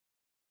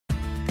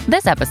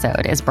This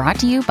episode is brought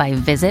to you by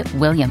Visit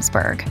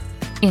Williamsburg.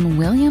 In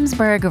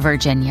Williamsburg,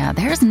 Virginia,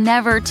 there's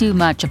never too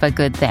much of a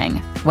good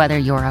thing. Whether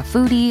you're a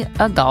foodie,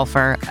 a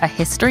golfer, a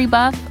history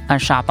buff, a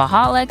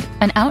shopaholic,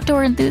 an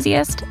outdoor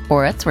enthusiast,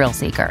 or a thrill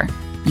seeker,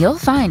 you'll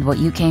find what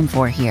you came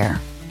for here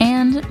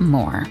and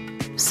more.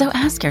 So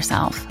ask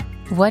yourself,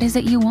 what is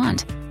it you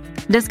want?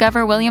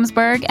 Discover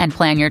Williamsburg and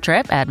plan your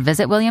trip at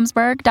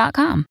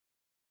visitwilliamsburg.com.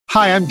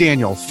 Hi, I'm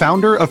Daniel,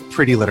 founder of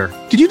Pretty Litter.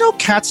 Did you know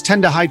cats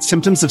tend to hide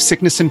symptoms of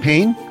sickness and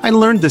pain? I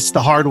learned this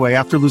the hard way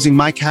after losing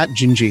my cat,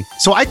 Gingy.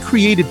 So I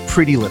created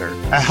Pretty Litter,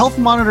 a health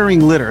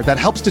monitoring litter that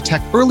helps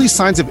detect early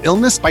signs of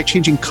illness by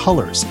changing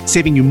colors,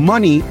 saving you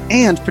money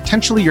and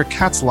potentially your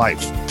cat's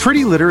life.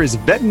 Pretty Litter is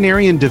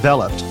veterinarian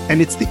developed, and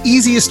it's the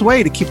easiest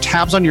way to keep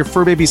tabs on your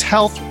fur baby's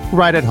health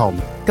right at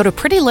home. Go to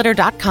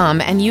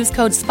prettylitter.com and use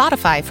code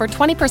SPOTIFY for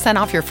 20%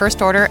 off your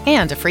first order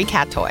and a free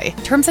cat toy.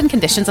 Terms and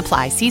conditions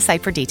apply. See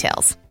site for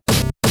details.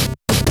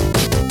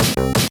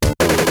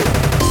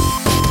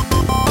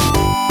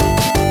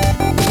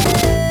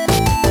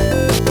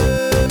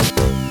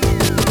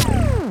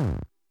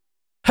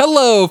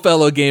 Hello,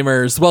 fellow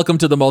gamers. Welcome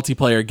to the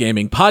Multiplayer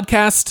Gaming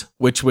Podcast,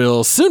 which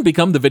will soon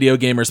become the Video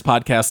Gamers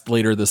Podcast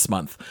later this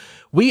month.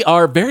 We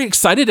are very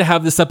excited to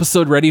have this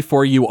episode ready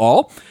for you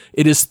all.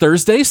 It is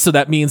Thursday, so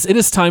that means it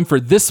is time for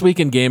This Week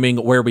in Gaming,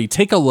 where we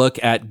take a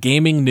look at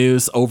gaming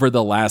news over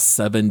the last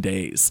 7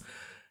 days.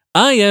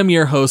 I am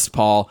your host,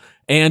 Paul,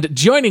 and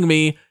joining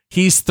me,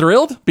 he's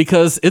thrilled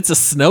because it's a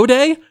snow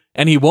day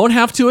and he won't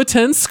have to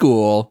attend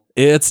school.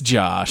 It's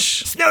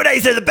Josh. Snow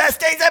days are the best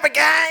days ever,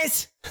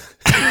 guys!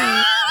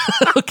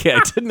 Okay,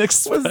 I didn't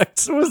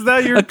expect. Was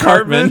that your a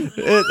Cartman?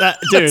 Dude,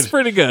 That's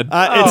pretty good.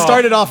 It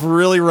started off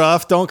really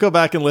rough. Don't go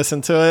back and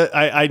listen to it.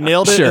 I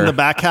nailed it in the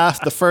back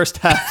half. The first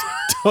half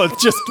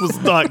just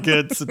was not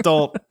good. So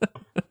don't.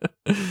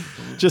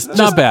 Just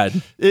not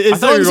bad.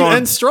 As long as you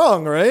end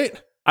strong, right?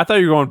 I thought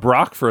you were going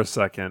Brock for a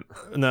second.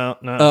 No.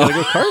 Gotta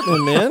go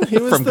Cartman, man. He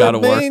was From the God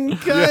of War. main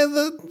guy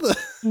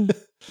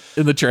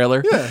In the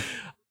trailer. Yeah.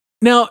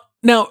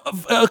 Now,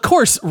 of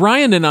course,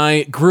 Ryan and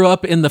I grew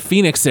up in the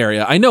Phoenix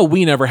area. I know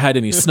we never had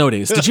any snow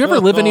days. Did you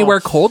ever live anywhere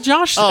cold,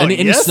 Josh?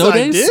 Any snow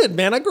days? I did,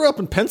 man. I grew up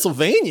in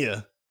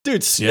Pennsylvania.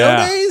 Dude, snow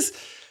days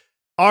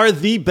are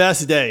the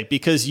best day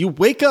because you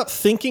wake up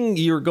thinking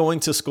you're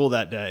going to school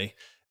that day.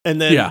 And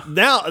then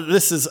now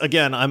this is,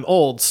 again, I'm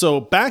old.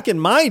 So back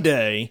in my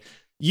day,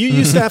 you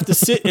used to have to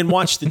sit and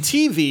watch the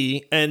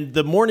TV and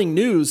the morning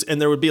news, and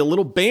there would be a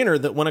little banner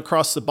that went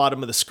across the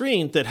bottom of the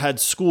screen that had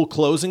school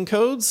closing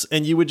codes,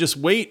 and you would just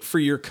wait for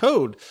your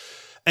code.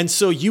 And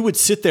so you would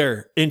sit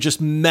there in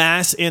just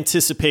mass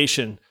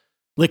anticipation,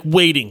 like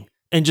waiting,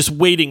 and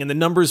the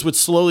numbers would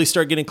slowly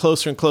start getting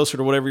closer and closer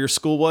to whatever your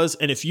school was.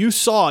 And if you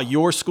saw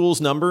your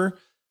school's number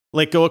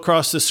like go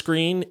across the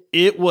screen,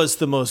 it was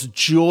the most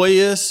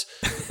joyous,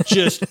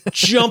 just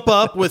jump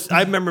up with,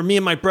 I remember me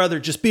and my brother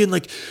just being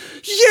like,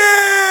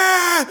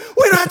 yeah,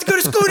 we don't have to go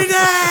to school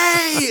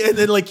today. And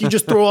then like you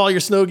just throw all your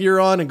snow gear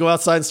on and go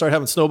outside and start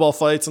having snowball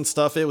fights and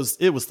stuff. It was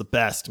the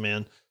best,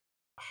 man.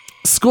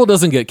 School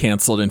doesn't get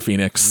canceled in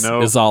Phoenix,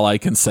 is all I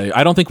can say.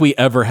 I don't think we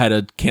ever had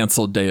a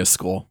canceled day of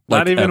school.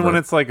 Not even ever. when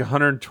it's like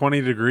 120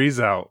 degrees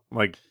out.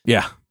 Like,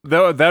 yeah,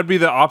 that would be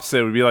the opposite.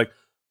 It would be like,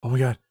 oh my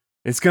God,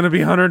 it's going to be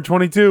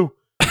 122.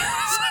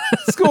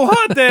 School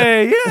hot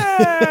day.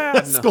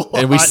 Yeah.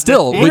 And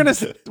we're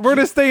going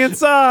to stay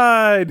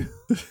inside.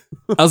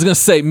 I was going to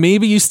say,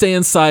 maybe you stay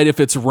inside if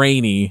it's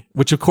rainy,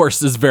 which of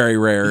course is very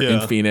rare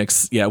in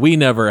Phoenix. Yeah. We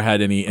never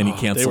had any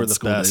canceled they were the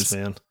school best,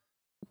 days. Man.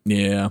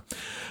 Yeah.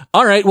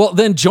 All right. Well,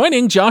 then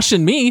joining Josh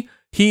and me,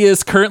 he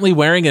is currently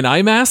wearing an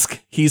eye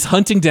mask. He's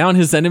hunting down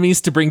his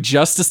enemies to bring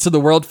justice to the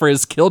world for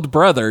his killed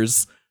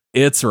brothers.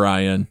 It's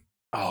Ryan.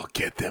 I'll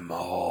get them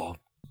all.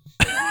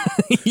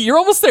 You're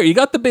almost there. You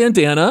got the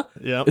bandana.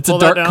 Yeah, it's a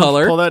dark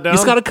color. Pull that down. You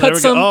just got to cut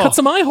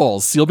some eye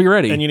holes. You'll be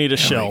ready. And you need a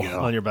shell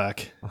on your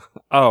back.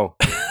 Oh,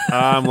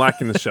 I'm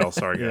lacking the shell.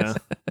 Sorry, guys.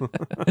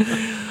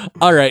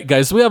 All right,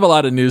 guys, we have a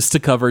lot of news to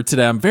cover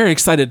today. I'm very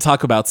excited to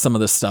talk about some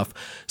of this stuff.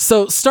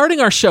 So starting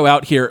our show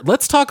out here,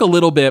 let's talk a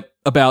little bit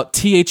about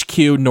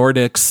THQ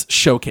Nordic's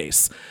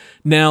showcase.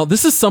 Now,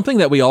 this is something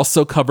that we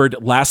also covered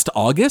last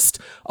August.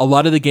 A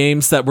lot of the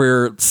games that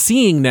we're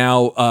seeing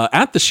now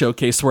at the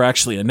showcase were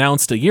actually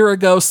announced a year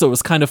ago, so it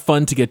was kind of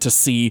fun to get to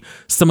see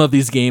some of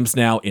these games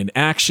now in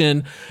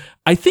action.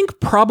 I think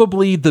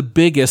probably the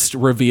biggest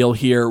reveal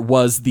here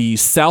was the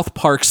South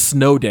Park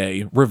Snow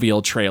Day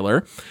reveal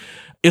trailer.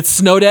 It's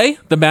Snow Day,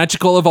 the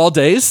magical of all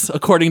days,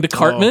 according to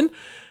Cartman.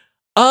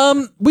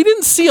 We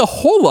didn't see a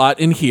whole lot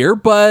in here,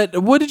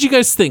 but what did you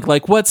guys think?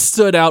 Like, what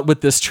stood out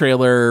with this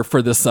trailer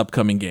for this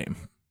upcoming game?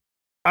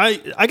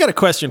 I got a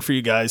question for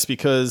you guys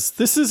because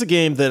this is a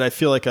game that I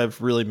feel like I've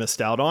really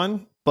missed out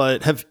on.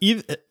 But have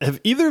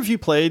either of you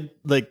played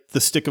like the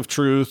Stick of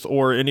Truth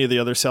or any of the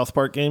other South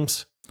Park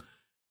games?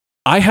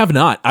 I have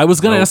not. I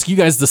was going to ask you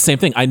guys the same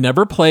thing. I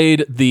never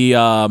played the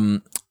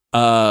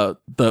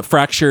the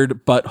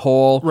Fractured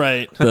Butthole,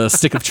 right? The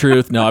Stick of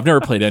Truth. No, I've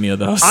never played any of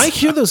those. I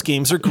hear those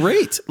games are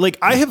great. Like,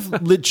 I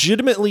have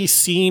legitimately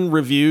seen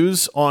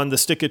reviews on the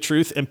Stick of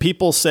Truth, and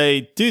people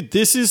say, dude,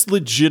 this is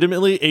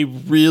legitimately a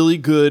really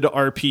good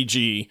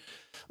RPG.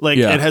 Like,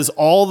 It has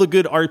all the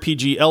good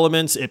RPG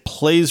elements. It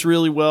plays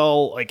really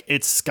well. Like,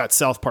 it's got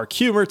South Park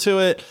humor to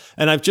it.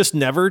 And I've just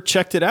never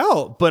checked it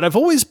out. But I've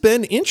always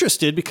been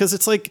interested because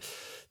it's like,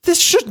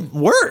 this shouldn't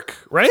work,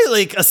 right?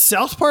 Like, a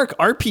South Park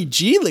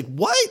RPG? Like,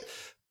 what?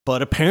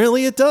 But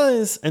apparently it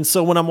does. And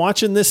so when I'm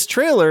watching this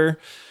trailer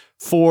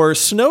for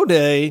Snow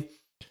Day,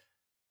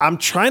 I'm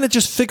trying to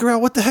just figure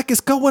out what the heck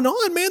is going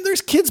on, man.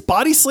 There's kids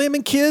body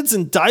slamming kids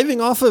and diving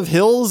off of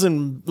hills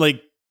and,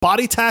 like,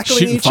 body tackling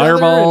shooting each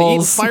other and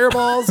eating fireballs.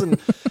 fireballs. And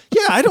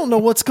yeah, I don't know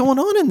what's going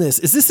on in this.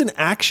 Is this an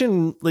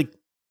action like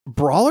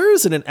brawler?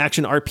 Is it an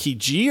action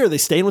RPG? Are they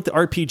staying with the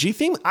RPG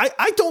theme?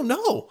 I don't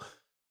know.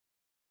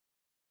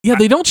 Yeah,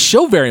 they don't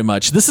show very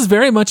much. This is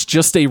very much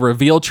just a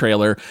reveal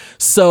trailer.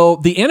 So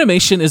the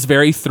animation is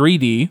very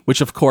 3D,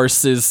 which of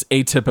course is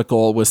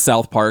atypical with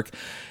South Park.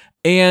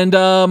 And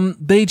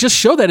they just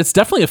show that it's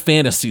definitely a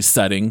fantasy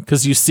setting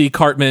because you see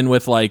Cartman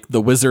with like the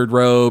wizard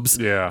robes,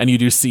 and you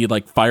do see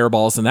like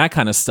fireballs and that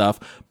kind of stuff.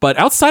 But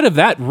outside of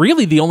that,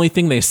 really the only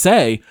thing they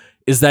say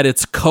is that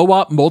it's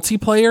co-op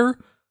multiplayer.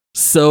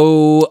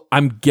 So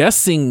I'm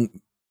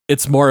guessing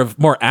it's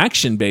more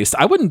action based.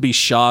 I wouldn't be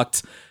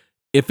shocked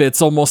if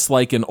it's almost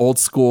like an old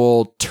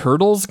school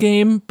Turtles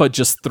game, but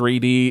just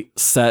 3D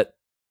set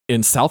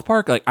in South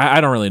Park. Like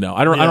I don't really know.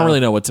 I don't really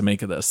know what to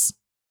make of this.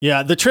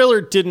 Yeah, the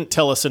trailer didn't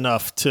tell us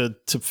enough to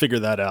figure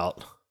that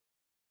out.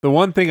 The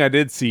one thing I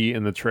did see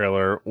in the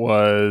trailer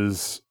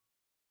was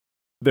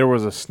there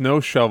was a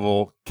snow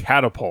shovel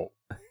catapult.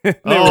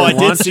 I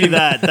did see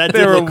that. That they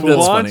did were look cool.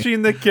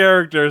 launching the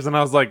characters, and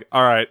I was like,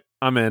 all right,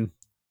 I'm in.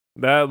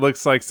 That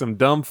looks like some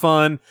dumb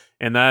fun,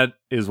 and that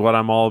is what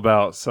I'm all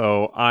about.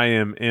 So I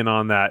am in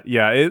on that.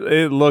 Yeah,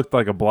 it looked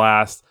like a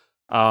blast.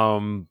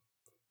 Who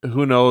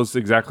knows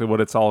exactly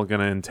what it's all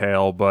going to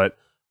entail, but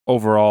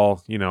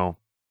overall, you know,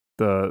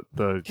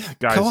 the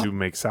guys who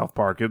make South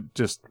Park,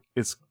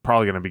 it's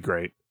probably going to be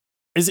great.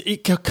 Is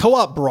it a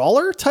co-op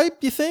brawler type,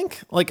 you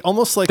think? Like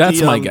almost like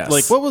that's my guess.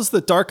 Like what was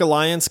the Dark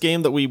Alliance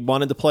game that we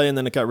wanted to play and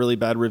then it got really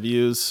bad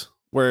reviews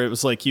where it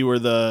was like you were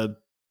the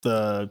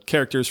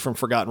characters from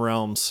Forgotten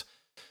Realms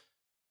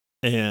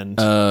and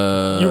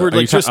you were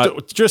like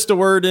just a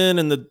word in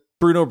and the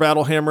Bruno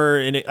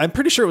Battlehammer and I'm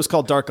pretty sure it was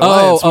called Dark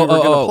Alliance. We were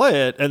going to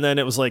play it and then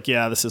it was like,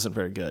 yeah, this isn't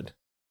very good.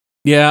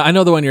 Yeah, I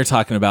know the one you're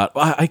talking about.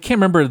 I can't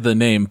remember the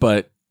name,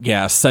 but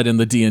yeah, set in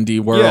the D&D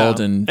world.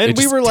 Yeah. And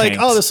we were like,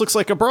 tanked. oh, this looks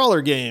like a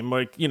brawler game.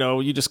 Like, you know,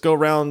 you just go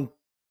around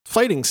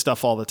fighting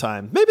stuff all the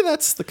time. Maybe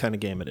that's the kind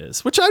of game it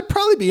is, which I'd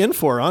probably be in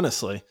for,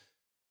 honestly.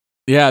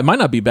 Yeah, it might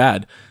not be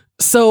bad.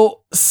 So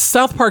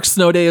South Park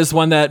Snow Day is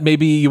one that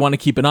maybe you want to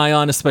keep an eye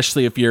on,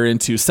 especially if you're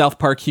into South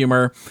Park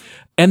humor.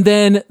 And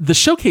then the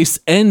showcase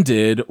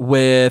ended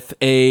with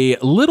a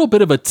little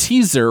bit of a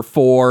teaser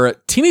for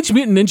Teenage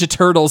Mutant Ninja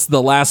Turtles: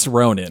 The Last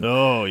Ronin.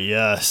 Oh,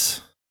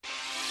 yes.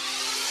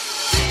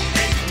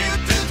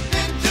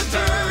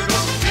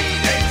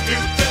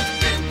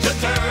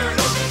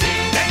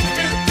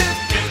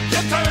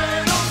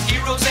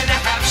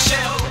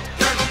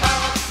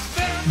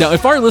 Now,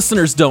 if our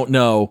listeners don't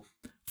know,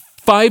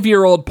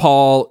 5-year-old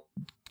Paul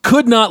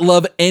could not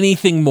love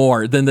anything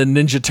more than the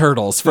Ninja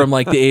Turtles from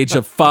like the age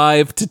of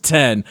 5 to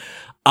 10.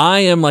 I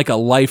am like a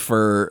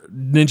lifer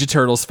Ninja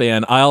Turtles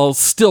fan. I'll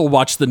still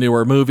watch the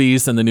newer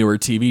movies and the newer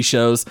TV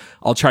shows.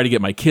 I'll try to get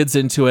my kids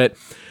into it.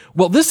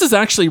 Well, this is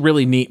actually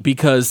really neat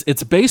because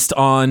it's based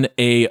on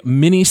a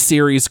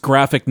mini-series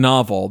graphic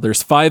novel.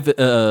 There's five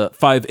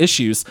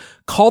issues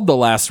called The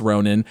Last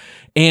Ronin,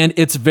 and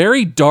it's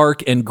very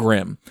dark and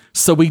grim.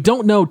 So we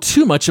don't know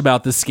too much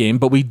about this game,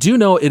 but we do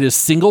know it is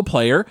single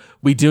player.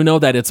 We do know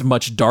that it's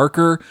much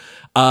darker.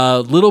 A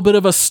little bit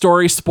of a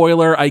story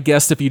spoiler, I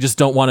guess, if you just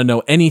don't want to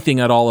know anything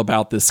at all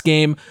about this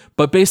game.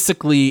 But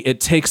basically, it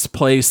takes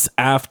place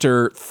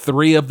after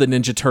 3 of the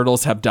Ninja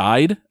Turtles have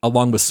died,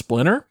 along with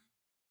Splinter.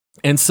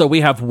 And so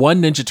we have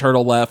one Ninja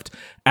Turtle left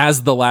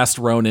as the last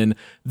Ronin.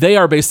 They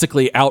are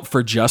basically out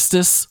for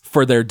justice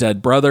for their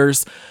dead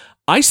brothers.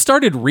 I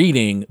started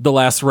reading The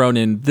Last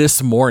Ronin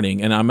this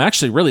morning, and I'm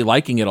actually really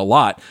liking it a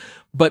lot.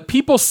 But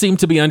people seem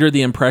to be under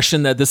the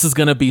impression that this is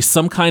going to be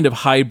some kind of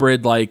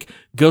hybrid like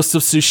Ghost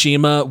of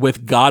Tsushima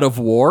with God of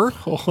War,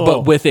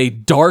 but with a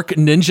dark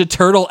Ninja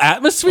Turtle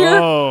atmosphere.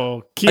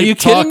 Oh, keep Are you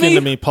talking kidding me?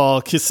 to me,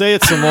 Paul. Say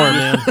it some more,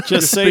 man.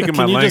 Just say, speaking can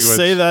my you just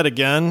language. say that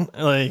again?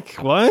 Like,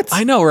 what?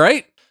 I know,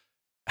 right?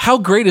 How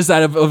great is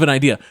that of an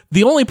idea?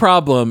 The only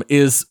problem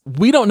is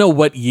we don't know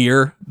what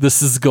year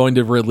this is going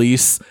to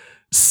release,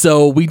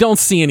 so we don't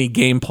see any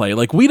gameplay.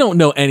 Like, we don't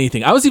know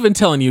anything. I was even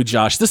telling you,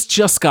 Josh, this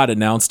just got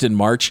announced in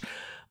March.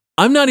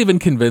 I'm not even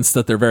convinced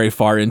that they're very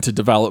far into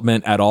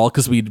development at all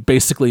because we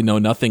basically know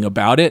nothing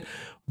about it.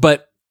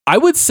 But I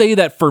would say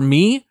that for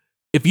me,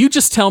 if you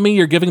just tell me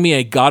you're giving me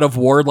a God of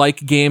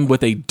War-like game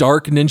with a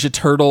dark Ninja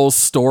Turtles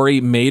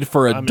story made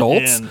for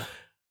adults,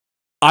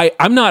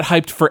 I'm not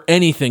hyped for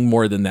anything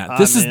more than that.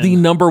 This is the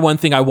number one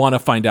thing I want to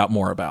find out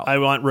more about. I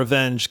want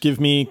revenge.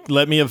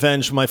 Let me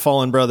avenge my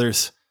fallen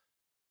brothers.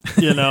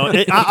 You know,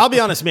 I'll be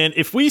honest, man.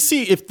 If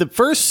the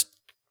first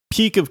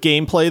peak of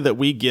gameplay that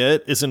we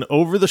get is an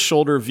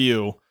over-the-shoulder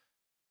view,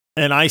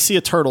 and I see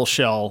a turtle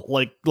shell,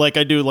 like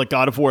I do, like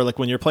God of War, like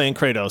when you're playing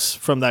Kratos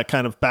from that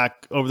kind of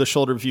back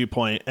over-the-shoulder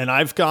viewpoint, and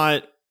I've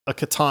got a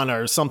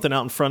katana or something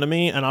out in front of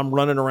me, and I'm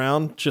running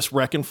around just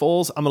wrecking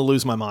fools, I'm going to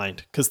lose my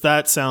mind, because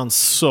that sounds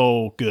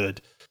so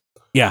good.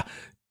 Yeah.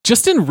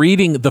 Just in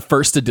reading the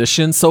first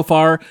edition so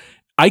far,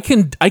 I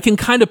can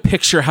kind of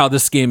picture how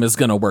this game is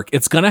going to work.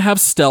 It's going to have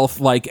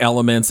stealth-like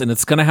elements, and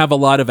it's going to have a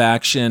lot of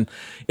action.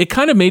 It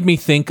kind of made me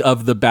think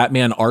of the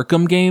Batman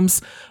Arkham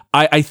games.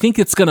 I think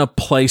it's going to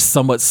play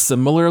somewhat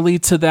similarly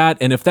to that,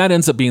 and if that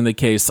ends up being the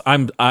case,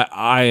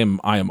 I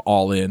am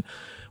all in.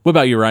 What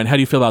about you, Ryan? How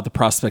do you feel about the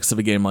prospects of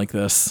a game like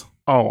this?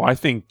 Oh, I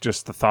think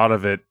just the thought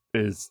of it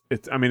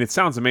it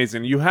sounds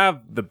amazing. You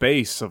have the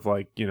base of,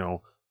 like, you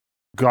know,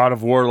 God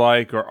of War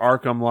like or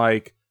Arkham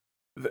like.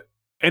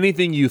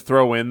 Anything you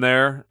throw in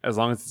there, as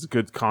long as it's a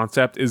good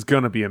concept, is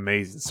going to be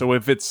amazing. So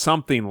if it's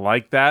something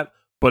like that,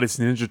 but it's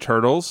Ninja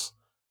Turtles,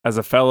 as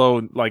a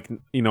fellow, like,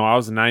 you know, I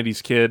was a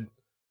 90s kid,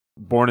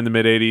 born in the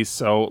mid-80s,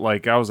 so,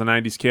 like, I was a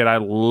 90s kid. I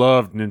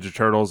loved Ninja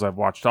Turtles. I've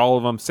watched all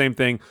of them. Same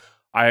thing.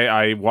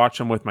 I watch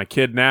them with my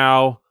kid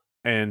now,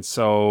 and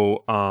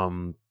so,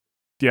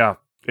 yeah,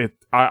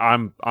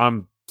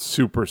 I'm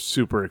super,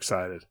 super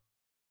excited.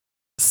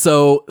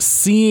 So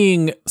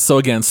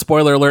again,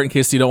 spoiler alert in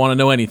case you don't want to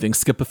know anything,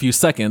 skip a few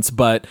seconds,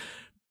 but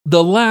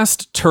the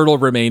last turtle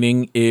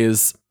remaining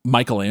is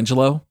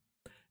Michelangelo,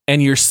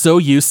 and you're so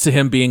used to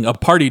him being a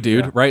party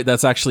dude, right?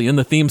 That's actually in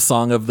the theme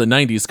song of the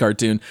 90s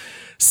cartoon.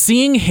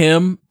 Seeing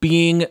him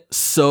being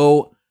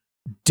so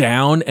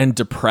down and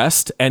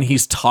depressed, and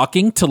he's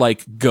talking to,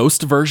 like,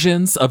 ghost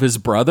versions of his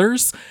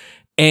brothers,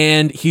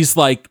 and he's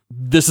like,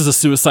 this is a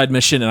suicide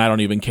mission, and I don't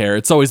even care.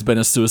 It's always been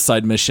a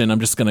suicide mission. I'm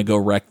just going to go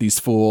wreck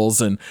these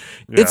fools. And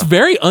it's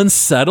very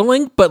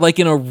unsettling, but, like,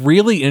 in a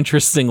really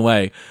interesting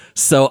way.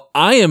 So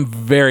I am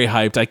very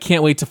hyped. I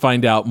can't wait to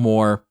find out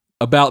more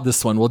about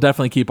this one. We'll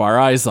definitely keep our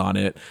eyes on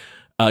it,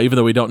 even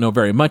though we don't know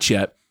very much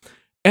yet.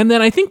 And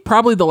then I think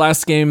probably the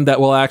last game that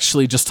we'll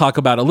actually just talk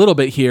about a little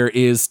bit here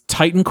is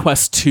Titan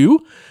Quest 2.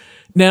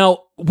 Now,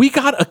 we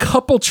got a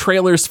couple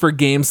trailers for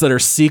games that are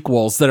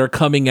sequels that are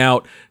coming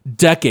out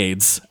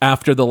decades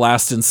after the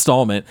last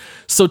installment.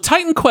 So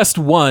Titan Quest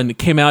 1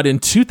 came out in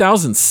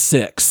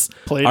 2006.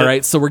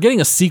 Right, so we're getting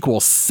a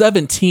sequel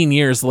 17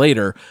 years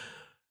later.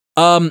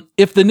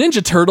 If the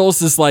Ninja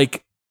Turtles is,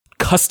 like,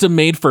 custom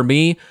made for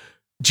me,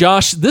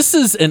 Josh, this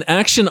is an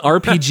action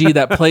RPG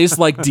that plays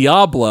like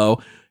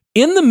Diablo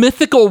in the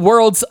mythical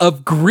worlds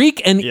of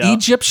Greek and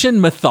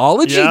Egyptian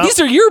mythology. These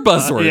are your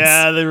buzzwords.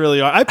 Yeah, they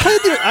really are. I played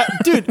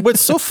dude,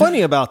 what's so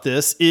funny about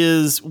this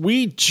is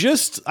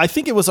I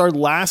think it was our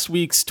last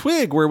week's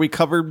Twig where we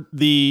covered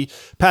the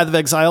Path of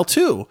Exile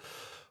 2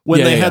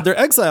 when they had their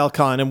Exile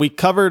Con, and we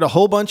covered a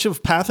whole bunch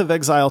of Path of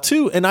Exile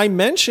 2. And I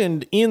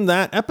mentioned in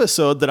that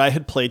episode that I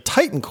had played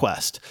Titan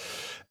Quest.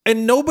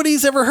 And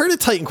nobody's ever heard of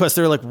Titan Quest.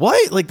 They're like,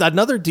 what? Like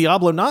another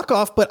Diablo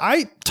knockoff? But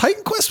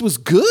Titan Quest was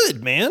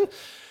good, man.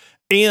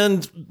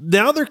 And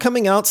now they're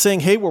coming out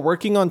saying, hey, we're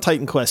working on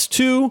Titan Quest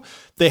 2.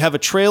 They have a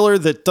trailer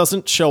that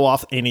doesn't show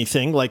off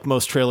anything like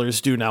most trailers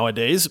do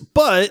nowadays,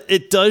 but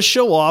it does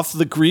show off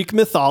the Greek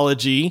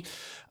mythology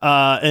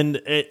and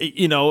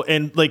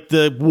like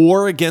the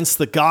war against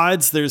the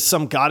gods. There's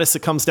some goddess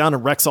that comes down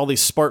and wrecks all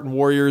these Spartan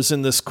warriors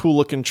in this cool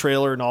looking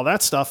trailer and all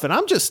that stuff. And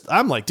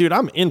I'm like, dude,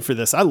 I'm in for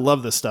this. I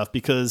love this stuff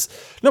because,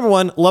 number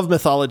one, love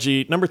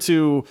mythology. Number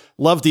two,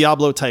 love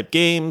Diablo type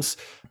games.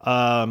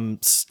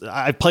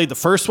 I played the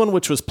first one,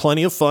 which was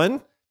plenty of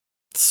fun.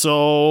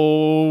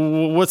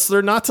 So what's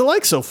there not to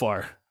like so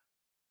far?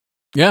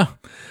 Yeah.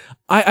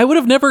 I would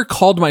have never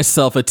called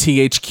myself a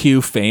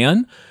THQ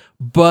fan,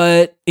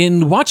 but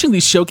in watching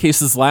these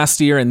showcases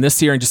last year and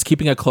this year and just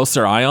keeping a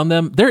closer eye on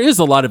them, there is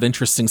a lot of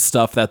interesting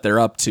stuff that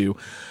they're up to.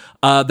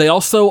 They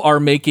also are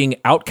making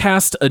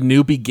Outcast: A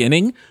New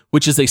Beginning,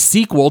 which is a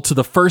sequel to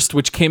the first,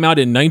 which came out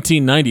in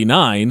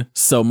 1999.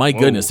 So my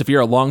goodness, if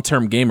you're a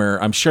long-term gamer,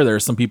 I'm sure there are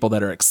some people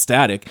that are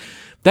ecstatic.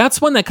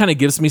 That's one that kind of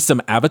gives me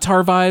some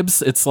Avatar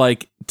vibes. It's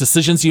like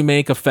decisions you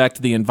make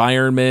affect the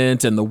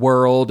environment and the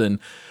world, and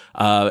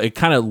it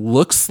kind of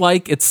looks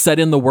like it's set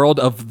in the world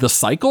of The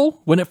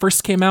Cycle when it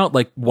first came out,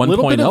 like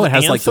 1.0. It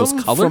has like those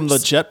colors. From the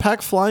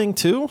jetpack flying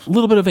too? A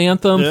little bit of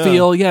Anthem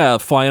feel,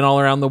 flying all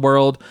around the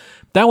world.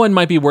 That one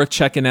might be worth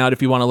checking out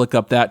if you want to look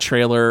up that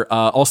trailer.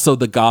 Also,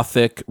 the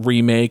Gothic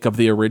remake of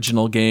the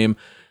original game.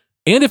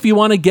 And if you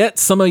want to get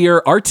some of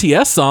your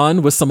RTS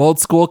on with some old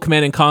school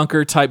Command &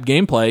 Conquer type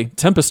gameplay,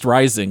 Tempest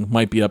Rising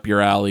might be up your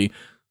alley.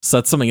 So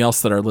that's something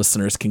else that our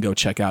listeners can go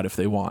check out if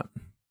they want.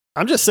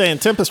 I'm just saying,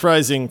 Tempest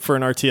Rising for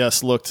an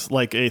RTS looked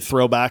like a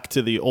throwback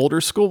to the older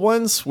school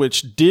ones,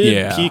 which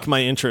did pique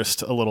my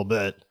interest a little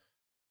bit.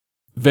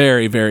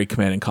 Very, very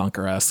Command &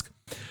 Conquer-esque.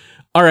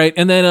 All right,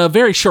 and then a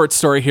very short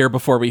story here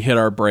before we hit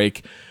our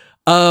break.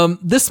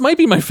 This might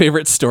be my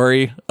favorite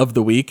story of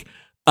the week.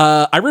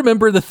 I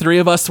remember the three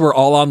of us were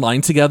all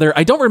online together.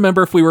 I don't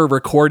remember if we were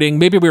recording.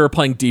 Maybe we were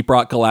playing Deep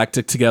Rock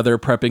Galactic together,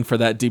 prepping for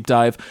that deep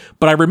dive.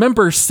 But I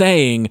remember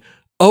saying,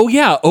 oh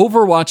yeah,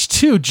 Overwatch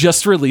 2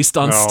 just released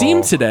on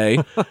Steam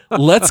today.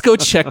 Let's go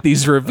check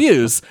these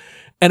reviews.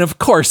 And of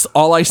course,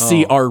 all I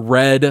see are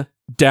red,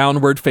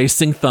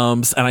 downward-facing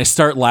thumbs, and I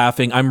start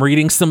laughing. I'm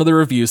reading some of the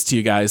reviews to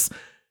you guys.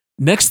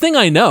 Next thing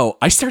I know,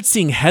 I start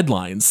seeing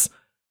headlines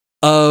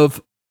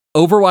of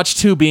Overwatch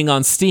 2 being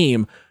on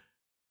Steam.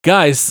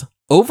 Guys,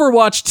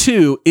 Overwatch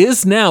 2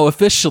 is now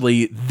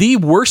officially the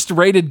worst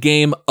rated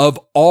game of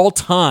all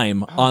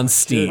time on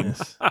Steam.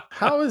 Goodness.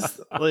 How is,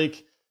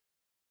 like...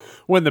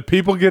 When the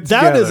people get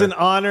together. That is an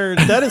honor.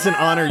 That is an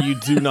honor you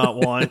do not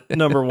want,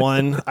 number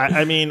one.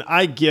 I mean,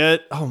 I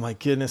get... Oh, my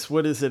goodness.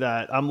 What is it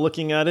at? I'm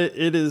looking at it.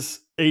 It is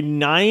a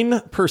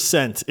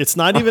 9%. It's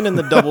not even in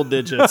the double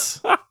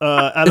digits.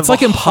 It's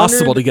like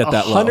impossible to get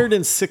that low.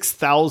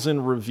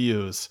 106,000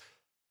 reviews.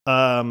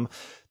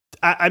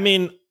 I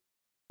mean...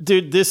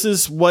 Dude, this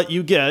is what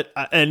you get,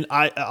 and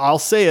I'll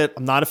say it.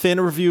 I'm not a fan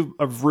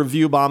of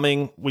review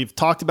bombing. We've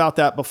talked about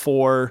that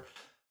before.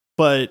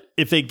 But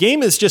if a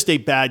game is just a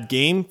bad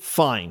game,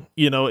 fine.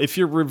 You know, if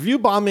you're review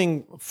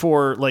bombing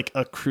for like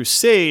a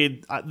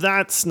Crusade,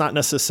 that's not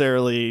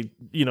necessarily,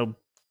 you know,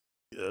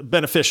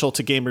 beneficial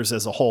to gamers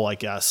as a whole, I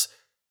guess.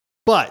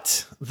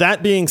 But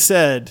that being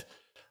said,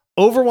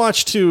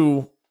 Overwatch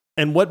 2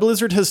 and what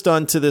Blizzard has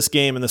done to this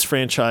game and this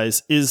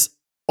franchise is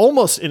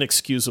almost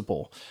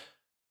inexcusable.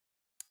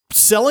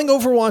 Selling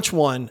Overwatch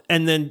 1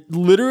 and then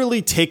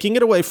literally taking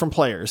it away from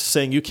players,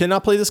 saying you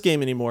cannot play this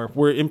game anymore.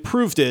 We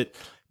improved it,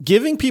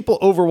 giving people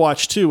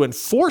Overwatch 2 and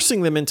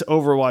forcing them into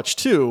Overwatch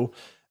 2,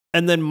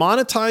 and then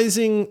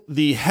monetizing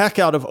the heck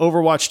out of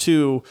Overwatch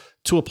 2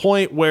 to a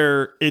point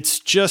where it's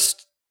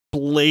just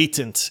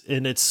blatant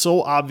and it's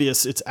so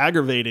obvious, it's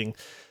aggravating.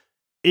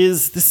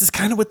 This is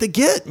kind of what they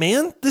get,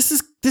 man. This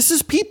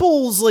is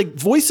people's like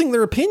voicing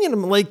their opinion.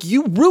 I'm like,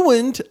 you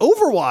ruined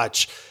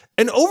Overwatch.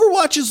 And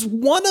Overwatch is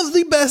one of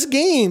the best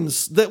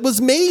games that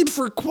was made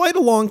for quite a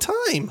long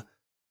time.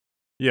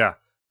 Yeah,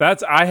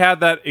 I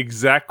had that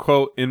exact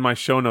quote in my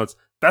show notes.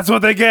 That's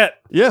what they get.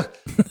 Yeah,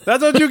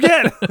 that's what you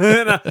get.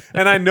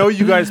 and I know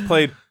you guys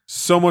played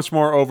so much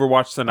more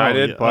Overwatch than I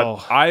did,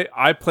 but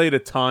I played a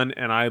ton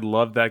and I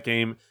loved that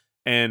game.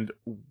 And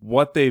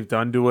what they've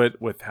done to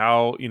it with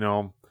how, you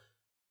know,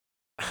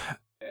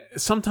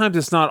 sometimes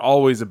it's not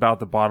always about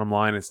the bottom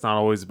line. It's not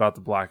always about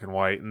the black and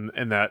white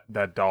and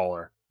that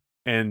dollar.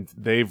 And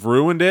they've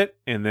ruined it.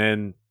 And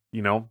then,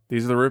 you know,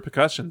 these are the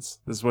repercussions.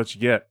 This is what you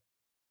get.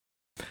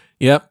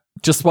 Yep.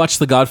 Just watched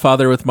The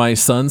Godfather with my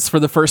sons for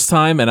the first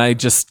time. And I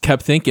just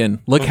kept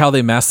thinking, look how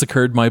they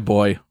massacred my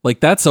boy. Like,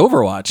 that's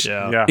Overwatch.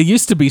 Yeah. It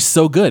used to be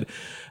so good.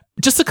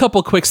 Just a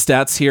couple quick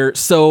stats here.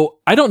 So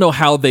I don't know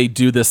how they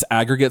do this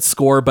aggregate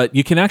score, but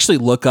you can actually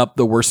look up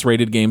the worst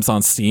rated games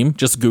on Steam.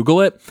 Just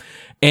Google it.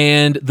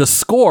 And the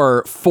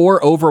score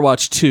for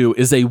Overwatch 2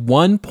 is a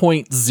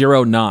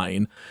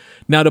 1.09.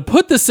 Now, to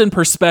put this in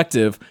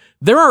perspective,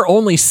 there are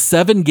only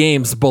 7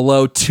 games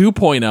below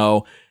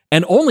 2.0,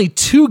 and only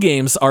 2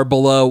 games are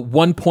below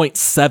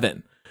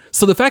 1.7.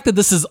 So the fact that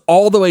this is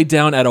all the way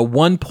down at a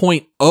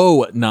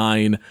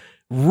 1.09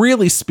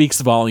 really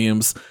speaks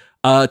volumes.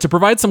 To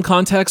provide some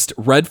context,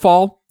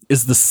 Redfall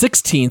is the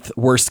 16th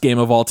worst game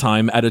of all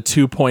time at a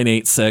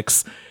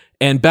 2.86,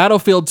 and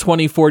Battlefield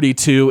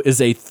 2042 is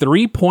a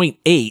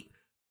 3.8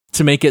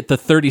 to make it the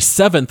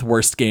 37th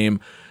worst game.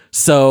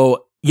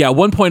 So yeah,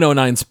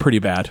 1.09 is pretty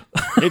bad.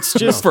 It's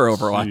just for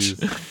Overwatch.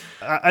 Geez.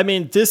 I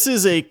mean, this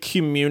is a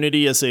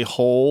community as a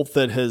whole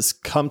that has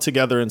come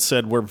together and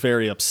said we're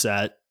very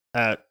upset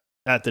at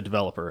the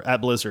developer, at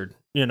Blizzard,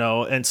 you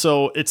know? And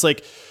so it's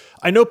like,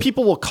 I know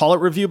people will call it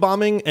review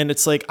bombing, and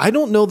it's like, I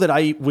don't know that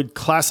I would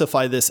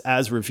classify this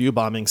as review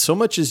bombing so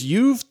much as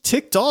you've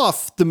ticked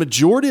off the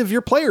majority of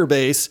your player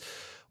base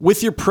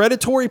with your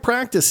predatory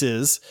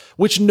practices,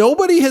 which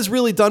nobody has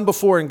really done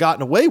before and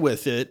gotten away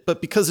with it.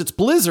 But because it's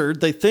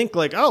Blizzard, they think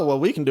like, oh, well,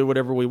 we can do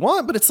whatever we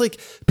want. But it's like,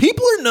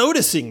 people are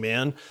noticing,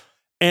 man.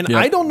 And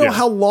I don't know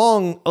how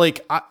long,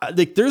 like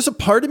there's a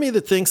part of me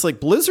that thinks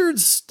like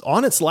Blizzard's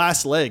on its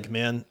last leg,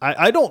 man.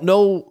 I don't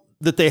know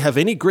that they have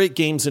any great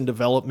games in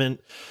development.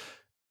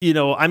 You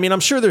know, I mean, I'm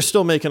sure they're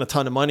still making a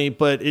ton of money,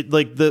 but it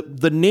like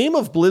the name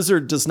of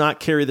Blizzard does not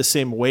carry the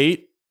same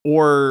weight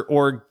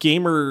or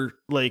gamer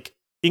like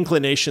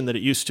inclination that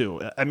it used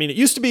to. I mean, it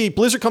used to be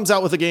Blizzard comes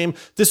out with a game,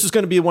 this is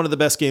going to be one of the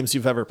best games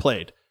you've ever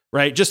played,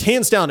 right? Just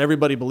hands down,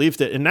 everybody believed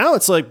it. And now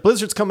it's like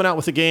Blizzard's coming out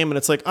with a game and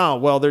it's like, oh,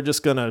 well, they're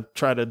just going to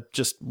try to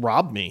just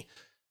rob me.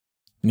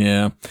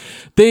 Yeah.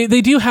 They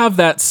do have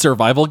that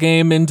survival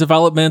game in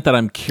development that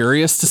I'm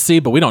curious to see,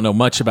 but we don't know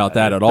much about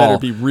that at all. Better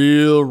be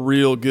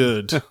real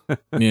good.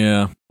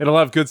 Yeah. It'll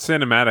have good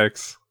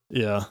cinematics.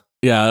 Yeah.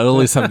 Yeah, it'll at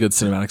least have good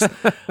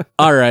cinematics.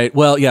 All right.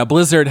 Well, yeah,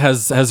 Blizzard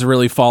has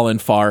really fallen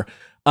far.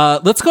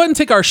 Let's go ahead and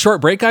take our short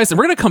break, guys, and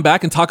we're going to come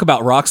back and talk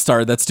about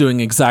Rockstar that's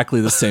doing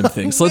exactly the same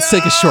thing. So let's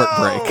take a short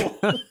break.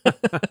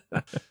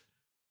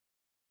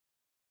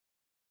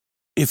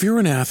 If you're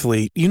an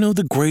athlete, you know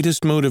the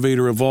greatest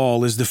motivator of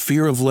all is the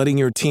fear of letting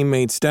your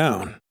teammates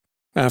down.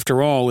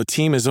 After all, a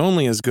team is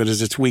only as good as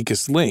its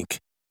weakest link.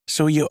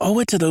 So you owe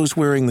it to those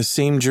wearing the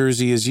same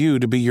jersey as you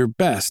to be your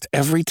best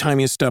every time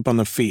you step on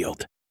the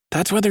field.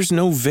 That's why there's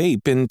no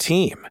vape in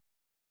team.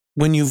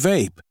 When you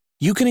vape,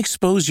 you can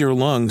expose your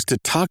lungs to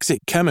toxic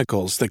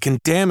chemicals that can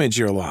damage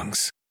your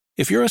lungs.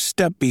 If you're a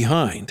step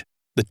behind,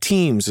 the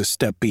team's a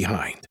step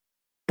behind.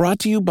 Brought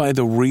to you by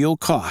The Real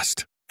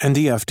Cost and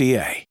the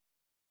FDA.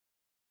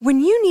 When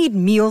you need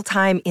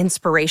mealtime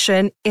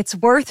inspiration, it's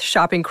worth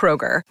shopping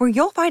Kroger, where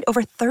you'll find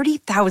over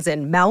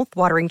 30,000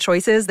 mouth-watering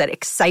choices that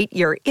excite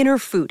your inner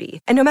foodie.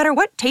 And no matter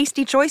what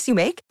tasty choice you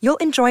make, you'll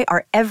enjoy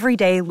our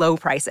everyday low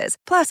prices,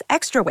 plus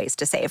extra ways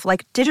to save,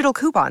 like digital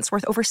coupons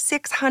worth over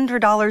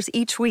 $600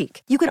 each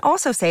week. You can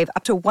also save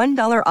up to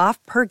 $1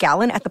 off per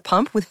gallon at the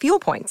pump with fuel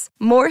points.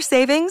 More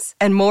savings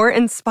and more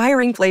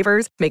inspiring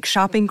flavors make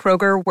shopping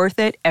Kroger worth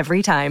it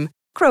every time.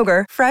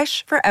 Kroger,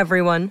 fresh for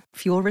everyone.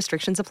 Fuel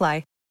restrictions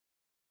apply.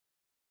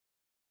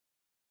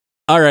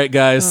 All right,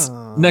 guys.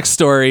 Next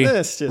story.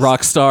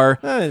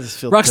 Rockstar. I just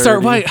feel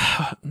Rockstar, dirty.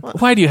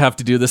 why do you have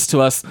to do this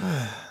to us?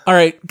 All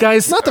right,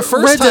 guys. It's not the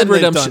first time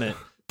they've done it.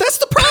 That's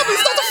the problem.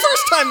 It's not the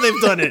first time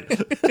they've done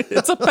it.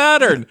 It's a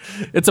pattern.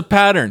 It's a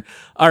pattern.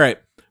 All right.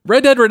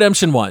 Red Dead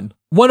Redemption 1,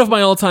 one of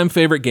my all-time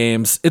favorite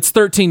games. It's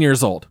 13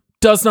 years old.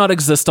 Does not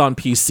exist on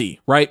PC,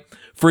 right?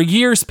 For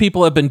years,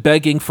 people have been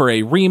begging for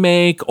a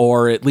remake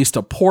or at least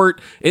a port.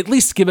 At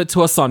least give it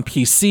to us on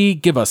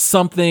PC. Give us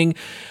something.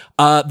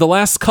 The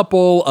last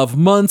couple of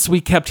months,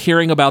 we kept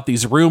hearing about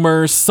these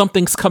rumors.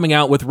 Something's coming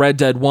out with Red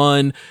Dead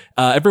 1.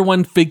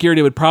 Everyone figured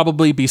it would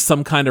probably be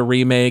some kind of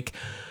remake.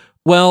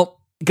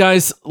 Well,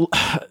 guys,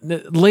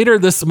 later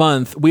this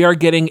month, we are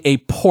getting a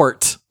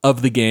port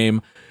of the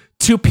game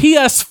to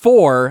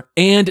PS4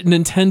 and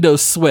Nintendo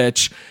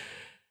Switch.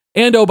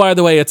 And oh, by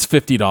the way, it's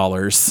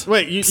 $50.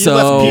 Wait, you left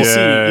PC.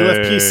 Yay. You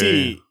left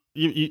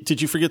PC.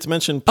 Did you forget to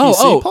mention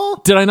PC, Paul?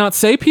 Did I not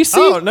say PC?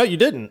 Oh, no, you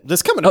didn't.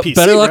 This coming to PC,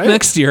 better luck right?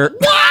 next year.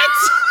 What?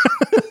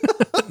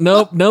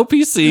 Nope, no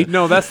PC.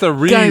 No, that's the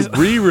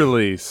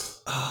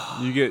re-release.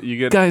 You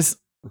get guys.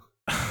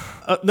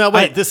 No,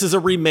 wait. This is a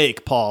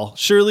remake, Paul.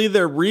 Surely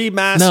they're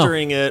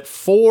remastering it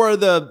for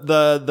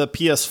the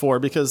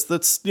PS4 because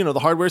that's the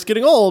hardware's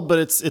getting old, but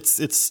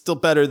it's still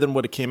better than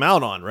what it came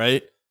out on,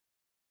 right?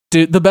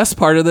 Dude, the best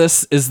part of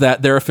this is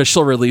that their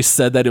official release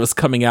said that it was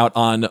coming out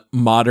on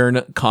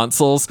modern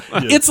consoles.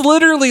 Yeah. It's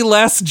literally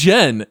last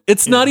gen.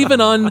 It's not even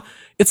on.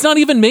 It's not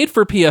even made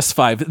for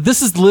PS5.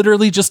 This is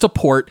literally just a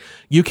port.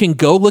 You can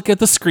go look at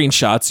the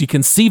screenshots. You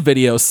can see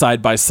videos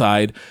side by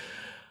side.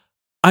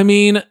 I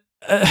mean,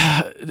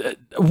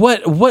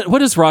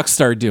 what is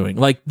Rockstar doing?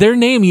 Like, their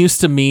name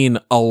used to mean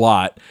a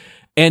lot.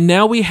 And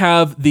now we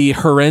have the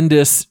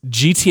horrendous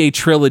GTA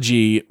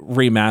Trilogy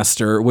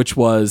remaster, which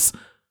was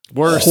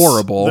worse,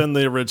 horrible than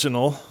the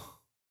original.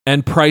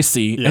 And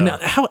pricey. Yeah. And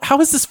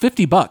how is this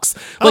 $50?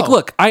 Like,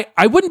 look,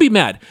 I wouldn't be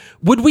mad.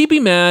 Would we be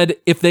mad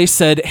if they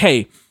said,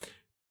 hey,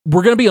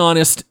 we're going to be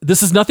honest,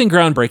 this is nothing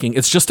groundbreaking.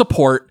 It's just a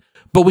port,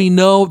 but we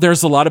know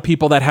there's a lot of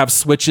people that have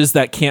Switches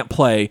that can't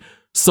play.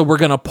 So we're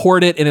going to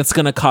port it and it's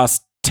going to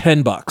cost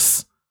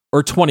 $10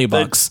 or $20.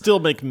 They'd still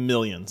make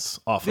millions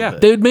off of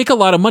it. They would make a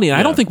lot of money. And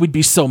I don't think we'd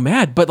be so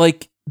mad, but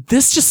like,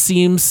 this just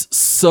seems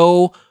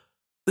so,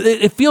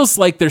 it feels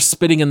like they're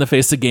spitting in the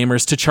face of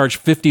gamers to charge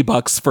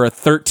 $50 for a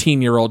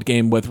 13-year-old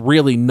game with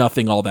really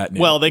nothing all that new.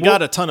 Well, they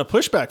got a ton of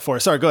pushback for it.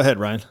 Sorry, go ahead,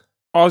 Ryan.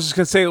 I was just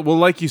going to say, well,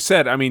 like you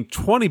said, I mean,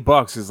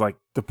 $20 is like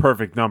the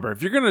perfect number.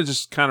 If you're going to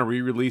just kind of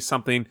re-release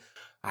something,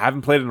 I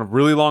haven't played it in a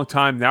really long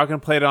time. Now I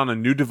can play it on a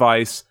new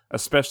device,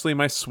 especially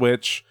my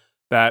Switch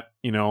that,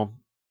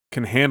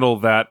 can handle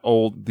that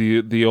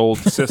the old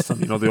system,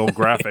 the old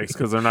graphics,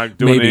 because they're not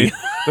doing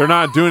they're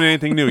not doing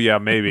anything new. Yeah,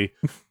 maybe.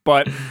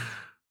 But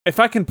if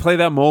I can play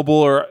that mobile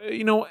or,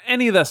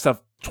 any of that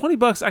stuff,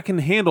 $20 I can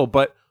handle,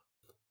 but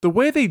the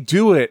way they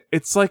do it,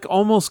 it's like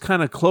almost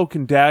kind of cloak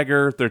and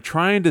dagger. They're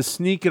trying to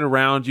sneak it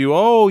around you.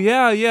 Oh,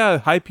 yeah,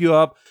 hype you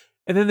up.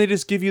 And then they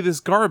just give you this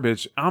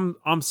garbage.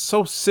 I'm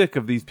so sick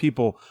of these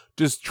people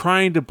just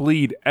trying to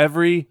bleed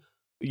every,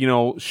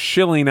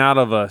 shilling out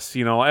of us,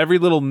 every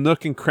little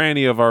nook and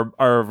cranny of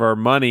our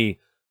money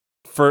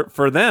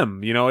for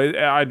them.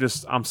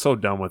 I'm so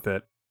done with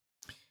it.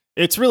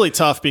 It's really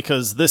tough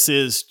because this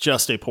is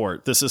just a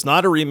port. This is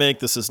not a remake.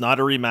 This is not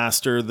a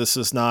remaster. This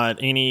is not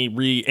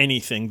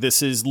anything.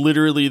 This is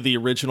literally the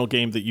original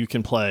game that you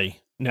can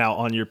play now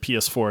on your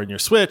PS4 and your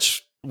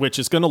Switch, which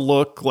is going to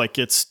look like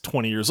it's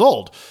 20 years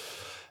old.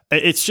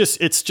 It's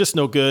just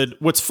no good.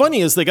 What's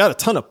funny is they got a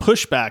ton of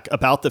pushback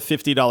about the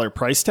 $50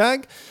 price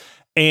tag,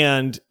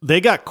 and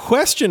they got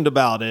questioned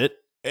about it.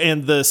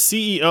 And the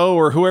CEO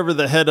or whoever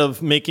the head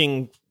of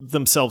making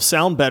themselves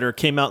sound better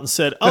came out and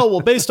said, oh, well,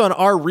 based on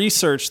our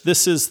research,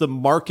 this is the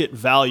market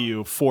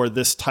value for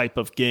this type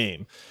of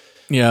game.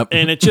 Yeah.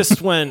 And it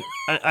just went,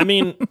 I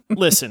mean,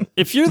 listen,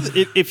 if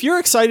you're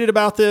excited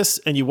about this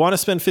and you want to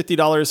spend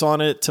 $50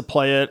 on it to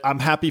play it, I'm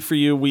happy for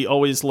you. We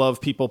always love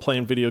people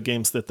playing video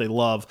games that they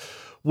love.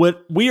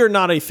 What we are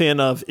not a fan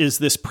of is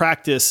this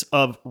practice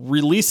of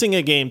releasing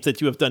a game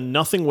that you have done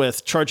nothing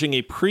with, charging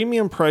a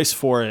premium price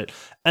for it,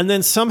 and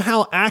then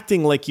somehow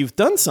acting like you've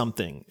done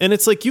something. And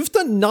it's like, you've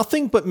done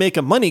nothing but make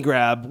a money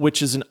grab,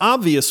 which is an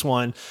obvious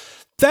one.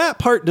 That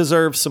part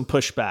deserves some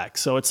pushback.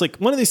 So it's like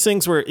one of these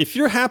things where if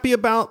you're happy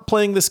about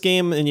playing this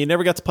game and you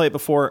never got to play it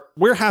before,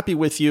 we're happy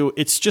with you.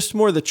 It's just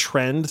more the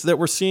trend that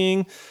we're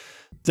seeing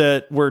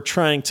that we're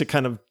trying to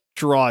kind of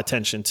draw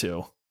attention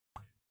to.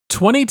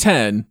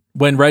 2010,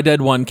 when Red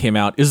Dead 1 came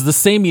out, is the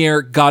same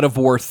year God of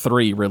War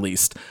 3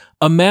 released.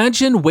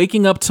 Imagine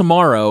waking up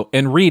tomorrow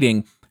and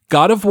reading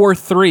God of War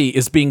 3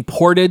 is being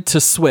ported to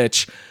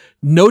Switch,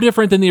 no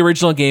different than the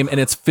original game, and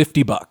it's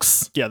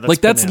 $50. Yeah,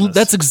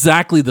 that's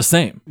exactly the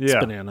same. It's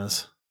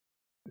bananas.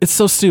 It's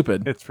so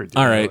stupid. It's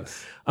ridiculous. All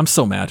right. I'm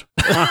so mad.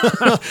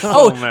 Mad.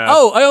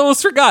 I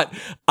almost forgot.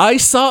 I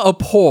saw a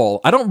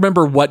poll. I don't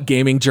remember what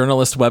gaming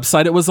journalist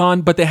website it was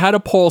on, but they had a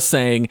poll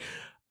saying,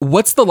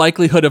 what's the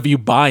likelihood of you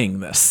buying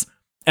this?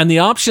 And the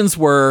options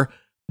were,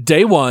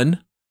 day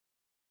one,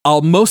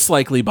 I'll most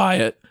likely buy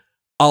it.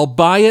 I'll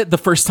buy it the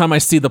first time I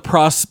see the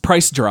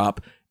price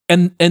drop.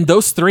 And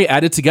those three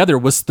added together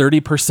was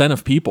 30%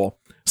 of people.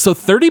 So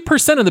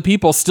 30% of the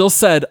people still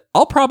said,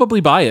 I'll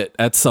probably buy it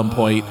at some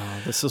point.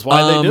 This is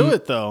why they do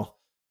it, though.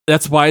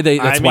 That's why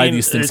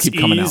these things keep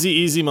coming out.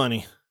 Easy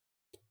money.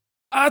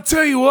 I'll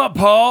tell you what,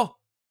 Paul.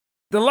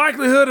 The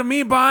likelihood of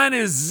me buying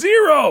is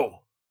 0.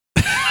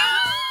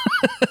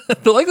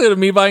 The likelihood of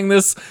me buying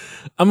this,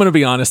 I'm going to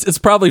be honest, it's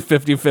probably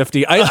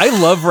 50-50.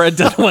 I love Red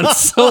Dead 1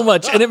 so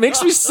much, and it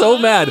makes me so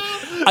mad.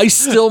 I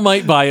still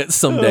might buy it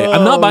someday.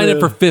 I'm not buying it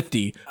for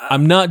 50.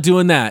 I'm not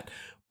doing that.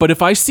 But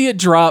if I see it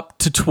drop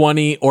to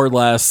 20 or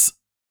less,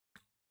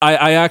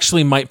 I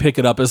actually might pick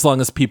it up as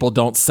long as people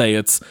don't say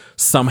it's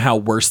somehow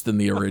worse than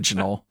the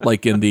original,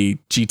 like in the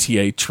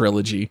GTA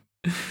trilogy.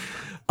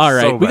 All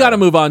right, we got to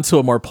move on to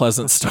a more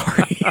pleasant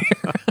story.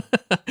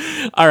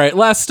 All right,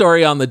 last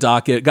story on the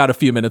docket. Got a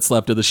few minutes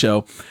left of the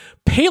show.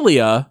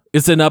 Palia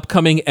is an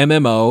upcoming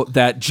MMO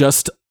that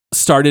just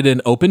started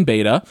in open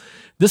beta.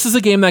 This is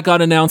a game that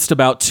got announced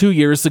about 2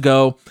 years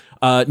ago.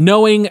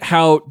 Knowing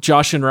how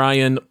Josh and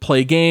Ryan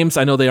play games,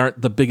 I know they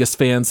aren't the biggest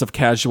fans of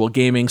casual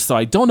gaming, so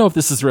I don't know if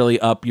this is really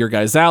up your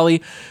guys'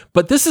 alley,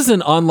 but this is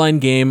an online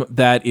game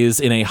that is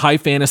in a high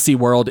fantasy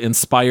world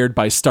inspired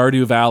by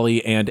Stardew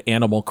Valley and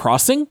Animal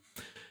Crossing.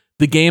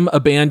 The game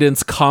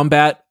abandons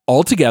combat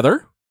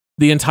altogether.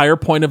 The entire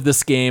point of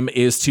this game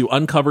is to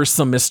uncover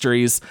some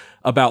mysteries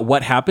about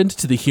what happened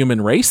to the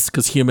human race,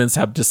 because humans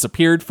have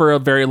disappeared for a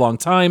very long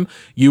time.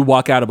 You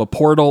walk out of a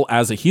portal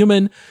as a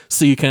human,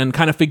 so you can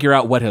kind of figure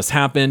out what has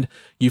happened.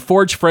 You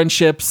forge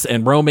friendships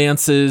and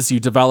romances. You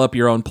develop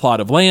your own plot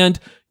of land.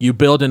 You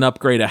build and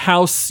upgrade a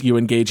house. You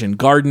engage in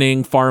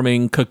gardening,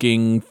 farming,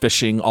 cooking,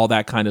 fishing, all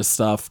that kind of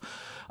stuff.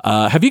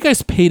 Have you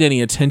guys paid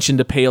any attention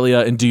to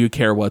Palia, and do you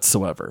care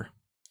whatsoever?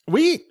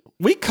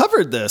 We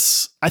covered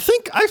this. I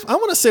think I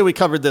want to say we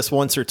covered this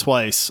once or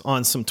twice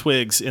on some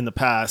twigs in the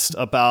past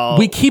about.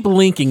 We keep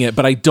linking it,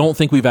 but I don't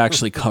think we've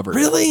actually covered it.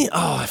 Really?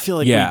 Oh, I feel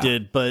like we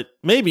did, but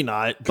maybe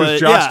not.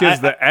 Because Josh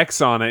gives the X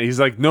on it. He's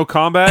like, no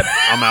combat,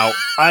 I'm out.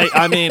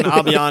 I mean,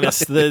 I'll be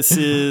honest.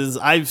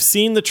 I've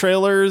seen the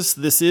trailers.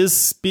 This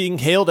is being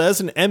hailed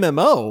as an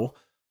MMO.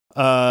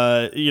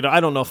 I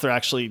don't know if they're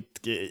actually.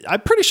 I'm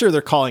pretty sure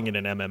they're calling it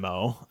an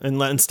MMO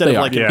instead of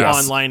like an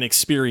online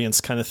experience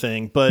kind of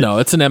thing. But no,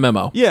 it's an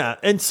MMO. Yeah,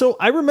 and so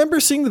I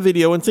remember seeing the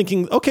video and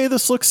thinking, okay,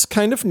 this looks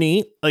kind of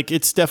neat. Like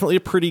it's definitely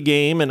a pretty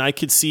game, and I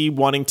could see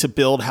wanting to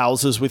build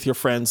houses with your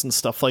friends and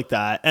stuff like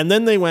that. And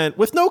then they went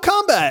with no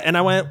combat, and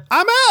I went,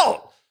 I'm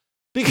out.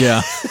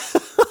 Yeah.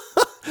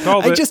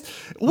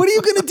 What are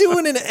you going to do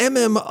in an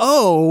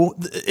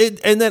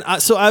MMO?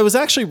 So I was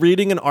actually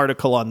reading an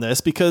article on this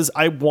because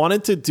I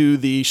wanted to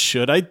do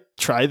should I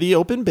try the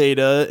open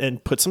beta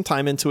and put some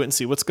time into it and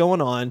see what's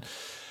going on?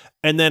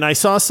 And then I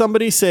saw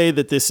somebody say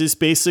that this is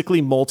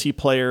basically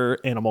multiplayer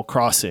Animal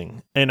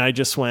Crossing. And I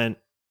just went,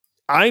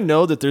 I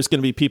know that there's going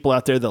to be people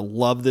out there that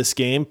love this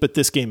game, but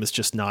this game is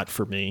just not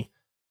for me.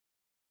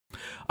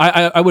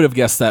 I would have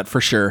guessed that for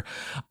sure.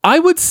 I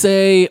would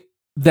say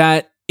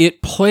that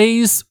it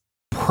plays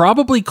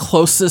probably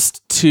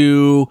closest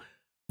to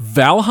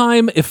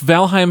Valheim if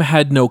Valheim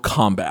had no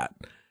combat,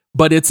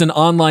 but it's an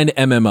online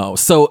MMO.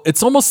 So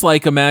it's almost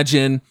like,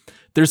 imagine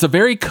there's a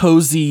very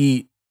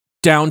cozy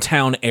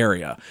downtown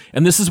area,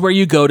 and this is where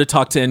you go to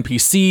talk to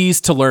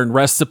NPCs, to learn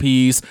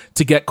recipes,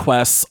 to get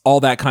quests, all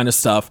that kind of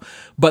stuff.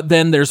 But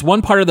then there's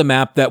one part of the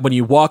map that when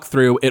you walk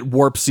through, it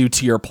warps you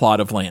to your plot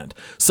of land.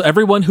 So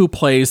everyone who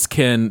plays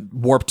can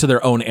warp to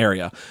their own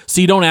area.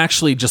 So you don't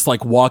actually just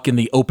like walk in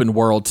the open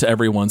world to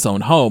everyone's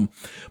own home.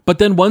 But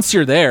then once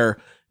you're there,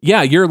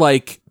 you're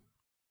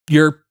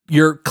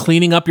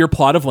cleaning up your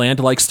plot of land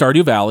like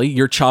Stardew Valley.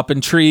 You're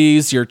chopping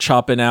trees, you're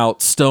chopping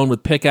out stone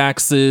with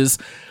pickaxes,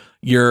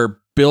 you're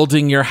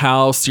building your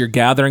house, you're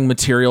gathering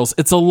materials.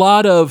 It's a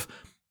lot of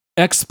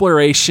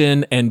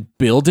exploration and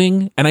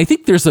building, and I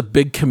think there's a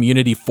big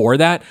community for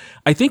that.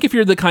 I think if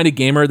you're the kind of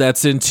gamer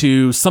that's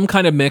into some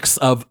kind of mix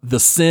of The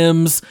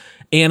Sims,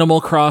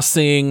 Animal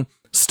Crossing,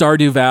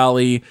 Stardew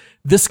Valley,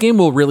 this game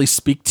will really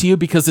speak to you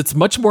because it's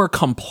much more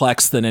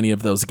complex than any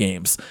of those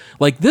games.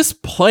 Like, this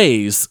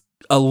plays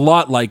a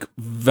lot like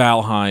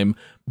Valheim,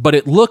 but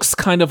it looks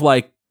kind of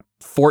like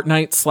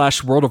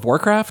Fortnite / World of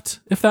Warcraft,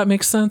 if that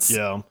makes sense.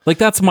 Yeah. Like,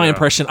 that's my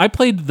impression. I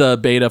played the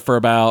beta for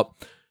about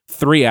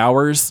 3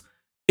 hours.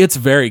 It's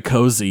very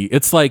cozy.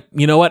 It's like,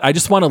 you know what? I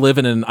just want to live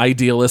in an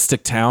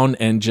idealistic town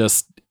and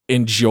just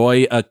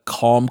enjoy a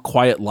calm,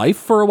 quiet life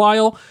for a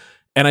while.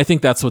 And I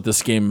think that's what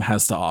this game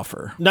has to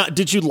offer. Now,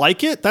 did you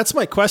like it? That's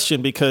my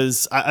question,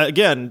 because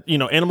again,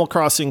 Animal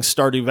Crossing,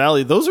 Stardew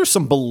Valley, those are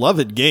some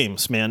beloved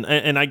games, man.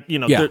 And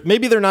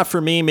maybe they're not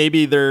for me,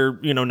 maybe they're,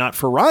 not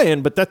for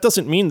Ryan, but that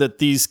doesn't mean that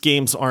these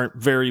games aren't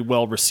very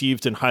well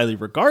received and highly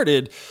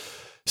regarded.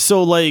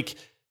 So, like,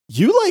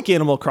 you like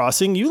Animal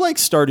Crossing, you like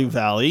Stardew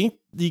Valley.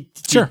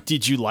 Sure.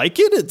 Did you like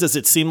it? Does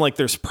it seem like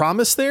there's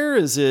promise there?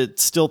 Is it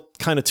still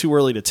kind of too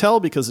early to tell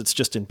because it's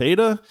just in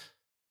beta?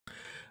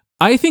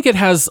 I think it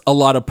has a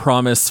lot of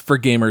promise for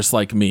gamers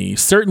like me.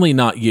 Certainly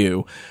not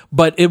you,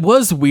 but it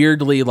was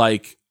weirdly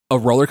like a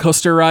roller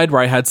coaster ride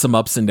where I had some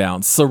ups and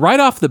downs. So right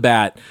off the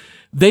bat,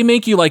 they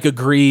make you like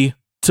agree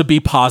to be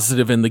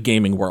positive in the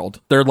gaming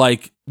world. They're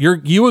like,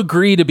 you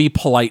agree to be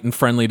polite and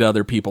friendly to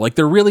other people. Like,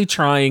 they're really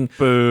trying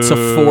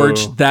to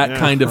forge that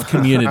kind of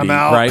community,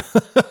 right?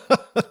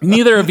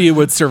 Neither of you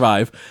would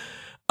survive.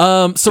 So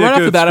right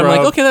off the bat, I'm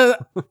like, okay,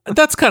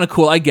 that's kind of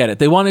cool. I get it.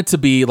 They want it to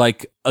be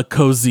like a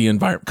cozy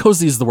environment.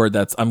 Cozy is the word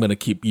I'm going to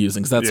keep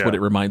using because that's what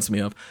it reminds me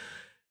of.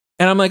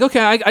 And I'm like, okay,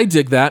 I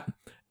dig that.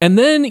 And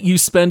then you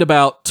spend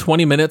about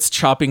 20 minutes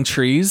chopping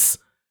trees.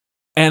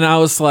 And I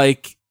was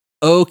like,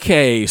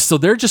 okay, so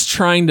they're just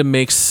trying to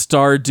make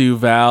Stardew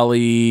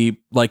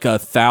Valley like a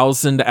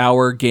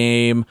 1,000-hour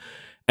game.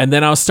 And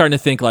then I was starting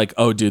to think like,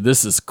 oh, dude,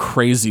 this is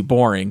crazy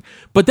boring.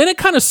 But then it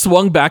kind of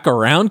swung back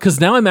around because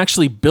now I'm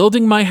actually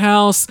building my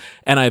house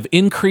and I've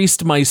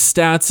increased my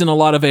stats in a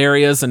lot of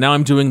areas. And now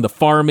I'm doing the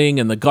farming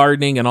and the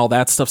gardening and all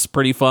that stuff's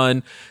pretty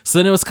fun. So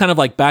then it was kind of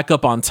like back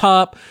up on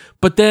top.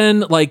 But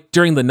then like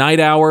during the night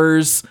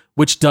hours,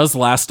 which does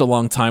last a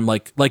long time,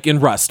 like in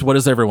Rust, what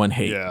does everyone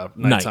hate? Yeah,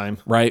 nighttime.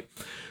 Night, right?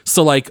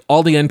 So like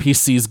all the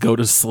NPCs go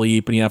to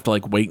sleep and you have to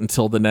like wait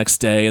until the next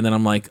day. And then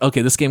I'm like,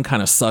 okay, this game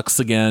kind of sucks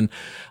again.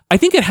 I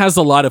think it has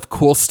a lot of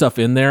cool stuff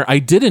in there. I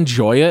did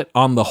enjoy it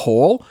on the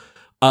whole.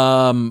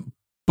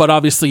 But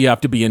obviously you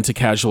have to be into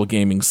casual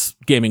gaming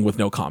with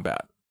no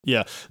combat.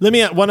 Yeah. Let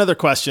me add one other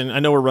question. I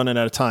know we're running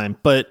out of time,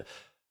 but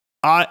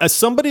as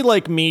somebody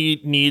like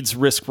me needs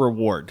risk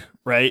reward,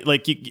 right?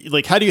 Like,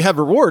 how do you have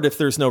reward if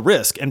there's no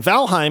risk? And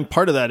Valheim,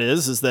 part of that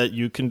is that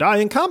you can die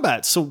in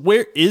combat. So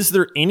where is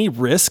there any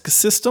risk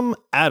system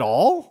at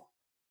all?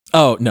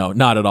 Oh, no,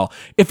 not at all.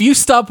 If you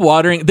stop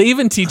watering, they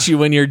even teach you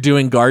when you're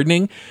doing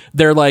gardening.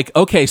 They're like,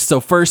 okay, so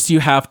first you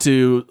have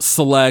to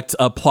select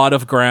a plot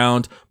of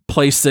ground,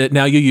 place it.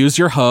 Now you use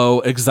your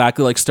hoe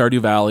exactly like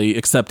Stardew Valley,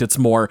 except it's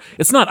not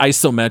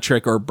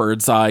isometric or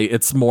bird's eye.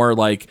 It's more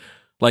like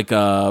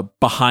a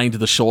behind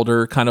the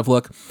shoulder kind of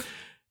look.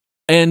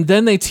 And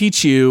then they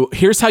teach you,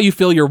 here's how you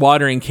fill your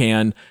watering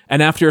can,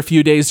 and after a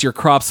few days, your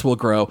crops will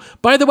grow.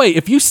 By the way,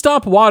 if you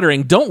stop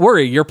watering, don't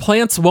worry, your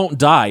plants won't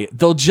die.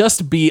 They'll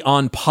just be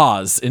on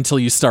pause until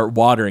you start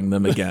watering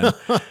them again.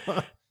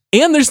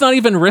 And there's not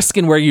even risk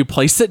in where you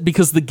place it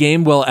because the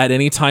game will at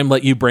any time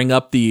let you bring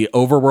up the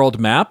overworld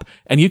map,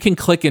 and you can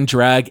click and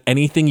drag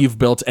anything you've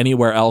built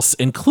anywhere else,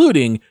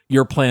 including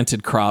your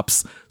planted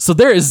crops. So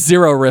there is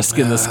zero risk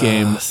in this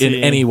game in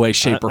any way,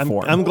 shape, or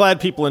form. I'm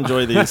glad people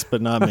enjoy these,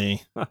 but not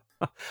me.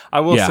 I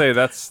will say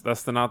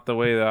that's not the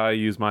way that I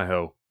use my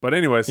hoe. But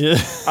anyways, no,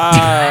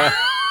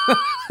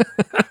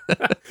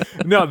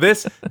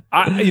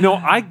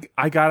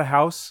 I got a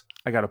house,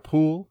 I got a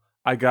pool,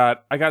 I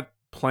got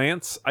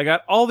plants, I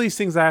got all these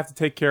things I have to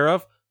take care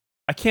of.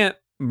 I can't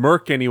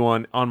murk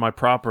anyone on my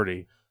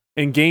property.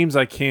 In games,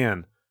 I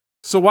can.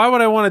 So why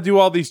would I want to do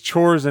all these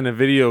chores in a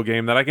video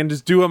game that I can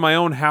just do at my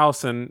own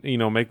house and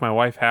make my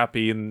wife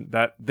happy and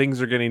that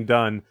things are getting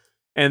done,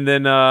 and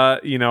then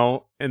and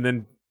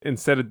then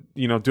instead of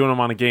doing them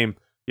on a game,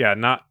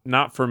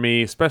 not for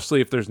me. Especially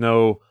if there's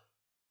no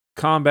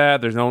combat,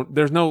 there's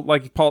no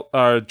like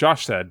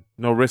Josh said,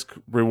 no risk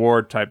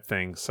reward type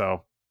thing.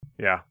 So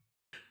yeah,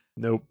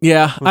 nope.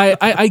 Yeah,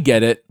 I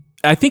get it.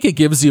 I think it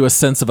gives you a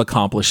sense of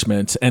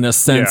accomplishment and a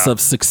sense of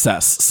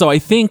success. So I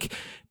think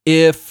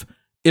if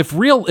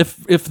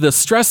the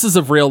stresses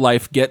of real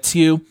life get to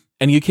you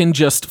and you can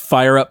just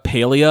fire up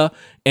Palia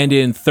and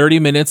in 30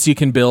 minutes you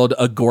can build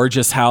a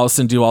gorgeous house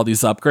and do all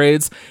these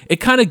upgrades, it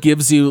kind of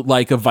gives you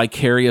like a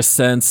vicarious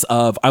sense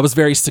of, I was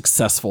very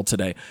successful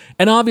today.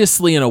 And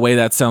obviously in a way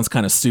that sounds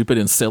kind of stupid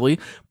and silly,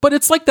 but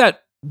it's like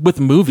that with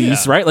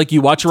movies, right? Like you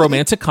watch a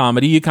romantic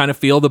comedy, you kind of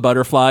feel the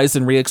butterflies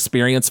and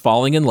re-experience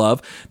falling in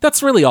love.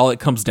 That's really all it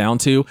comes down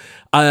to.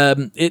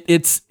 I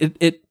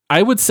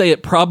would say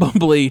it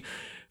probably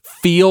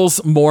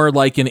feels more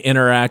like an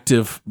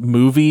interactive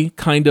movie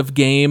kind of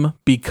game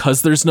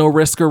because there's no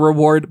risk or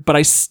reward, but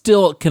I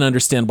still can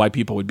understand why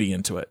people would be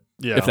into it,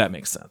 if that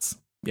makes sense.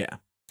 Yeah.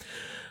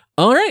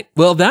 All right.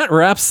 Well, that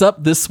wraps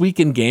up This Week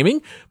in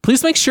Gaming.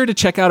 Please make sure to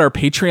check out our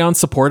Patreon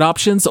support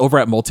options over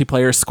at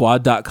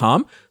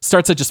multiplayersquad.com.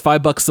 Starts at just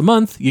 $5 a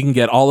month. You can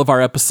get all of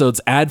our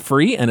episodes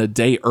ad-free and a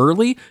day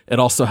early. It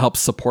also helps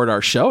support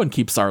our show and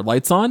keeps our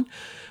lights on.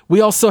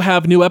 We also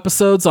have new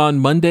episodes on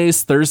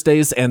Mondays,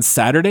 Thursdays, and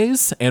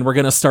Saturdays, and we're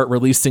going to start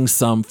releasing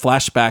some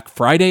Flashback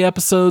Friday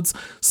episodes,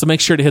 so make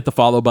sure to hit the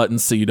follow button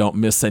so you don't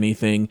miss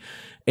anything.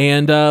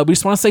 And we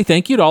just want to say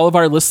thank you to all of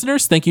our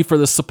listeners. Thank you for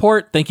the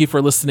support. Thank you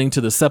for listening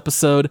to this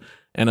episode.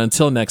 And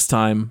until next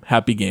time,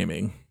 happy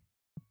gaming.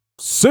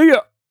 See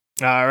ya.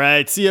 All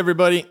right. See you,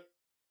 everybody.